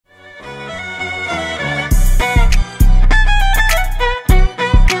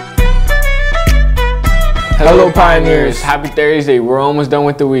Hello Pioneers! Happy Thursday. We're almost done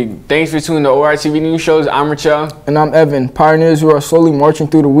with the week. Thanks for tuning to ORTV News Shows. I'm Rachel. And I'm Evan. Pioneers who are slowly marching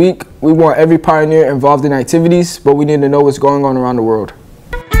through the week. We want every pioneer involved in activities, but we need to know what's going on around the world.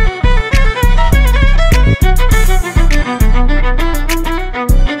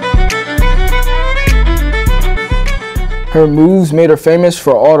 Her moves made her famous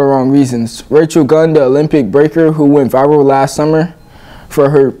for all the wrong reasons. Rachel Gunn, the Olympic breaker who went viral last summer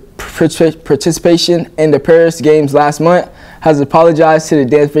for her participation in the Paris Games last month, has apologized to the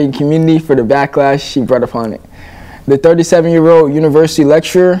dance breaking community for the backlash she brought upon it. The 37-year-old university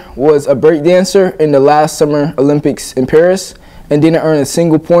lecturer was a breakdancer in the last summer Olympics in Paris and didn't earn a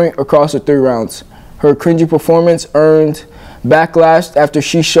single point across the 3 rounds. Her cringy performance earned backlash after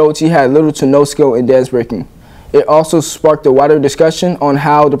she showed she had little to no skill in dance breaking. It also sparked a wider discussion on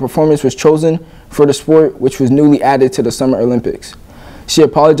how the performance was chosen for the sport, which was newly added to the Summer Olympics. She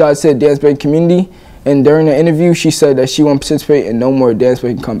apologized to the dance breaking community, and during the interview, she said that she won't participate in no more dance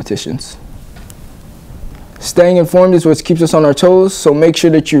breaking competitions. Staying informed is what keeps us on our toes, so make sure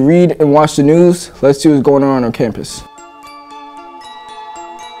that you read and watch the news. Let's see what's going on campus.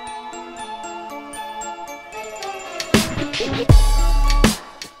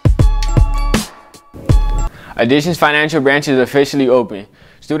 Addition's financial branch is officially open.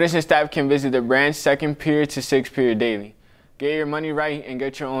 Students and staff can visit the branch 2nd period to 6th period daily. Get your money right and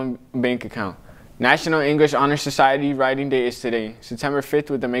get your own bank account. National English Honor Society Writing Day is today, September 5th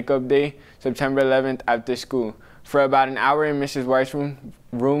with the Makeup Day, September 11th after school, for about an hour in Mrs. White's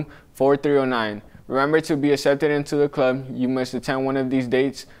room 4309. Remember, to be accepted into the club, you must attend one of these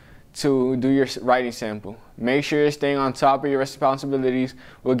dates to do your writing sample. Make sure you're staying on top of your responsibilities.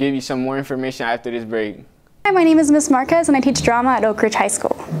 We'll give you some more information after this break. Hi, my name is Ms. Marquez and I teach drama at Oak Ridge High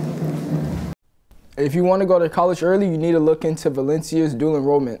School. If you want to go to college early, you need to look into Valencia's dual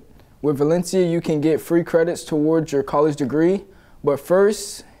enrollment. With Valencia, you can get free credits towards your college degree, but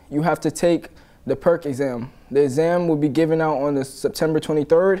first, you have to take the PERC exam. The exam will be given out on September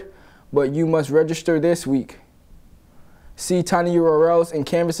 23rd, but you must register this week. See tiny URLs and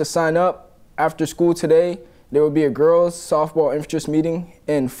Canvas to sign up. After school today, there will be a girls' softball interest meeting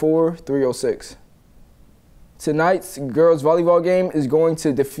in 4306. Tonight's girls' volleyball game is going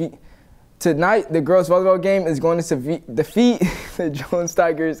to defeat the Jones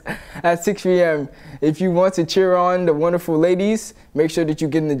Tigers at 6 p.m. If you want to cheer on the wonderful ladies, make sure that you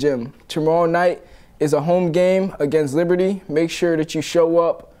get in the gym. Tomorrow night is a home game against Liberty. Make sure that you show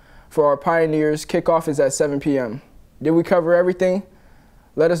up for our Pioneers. Kickoff is at 7 p.m. Did we cover everything?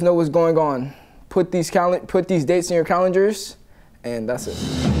 Let us know what's going on. Put these dates in your calendars, and that's it.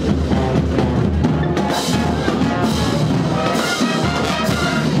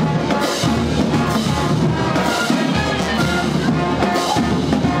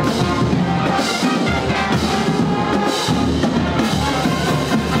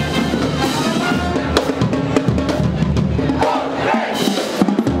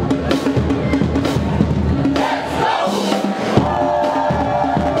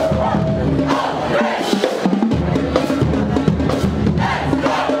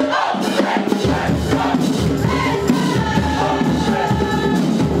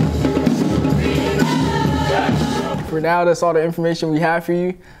 For now, that's all the information we have for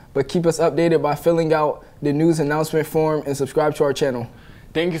you, but keep us updated by filling out the news announcement form and subscribe to our channel.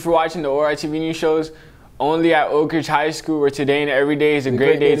 Thank you for watching the ORTV News Shows only at Oak Ridge High School, where today and every day is a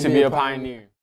great day to be a pioneer.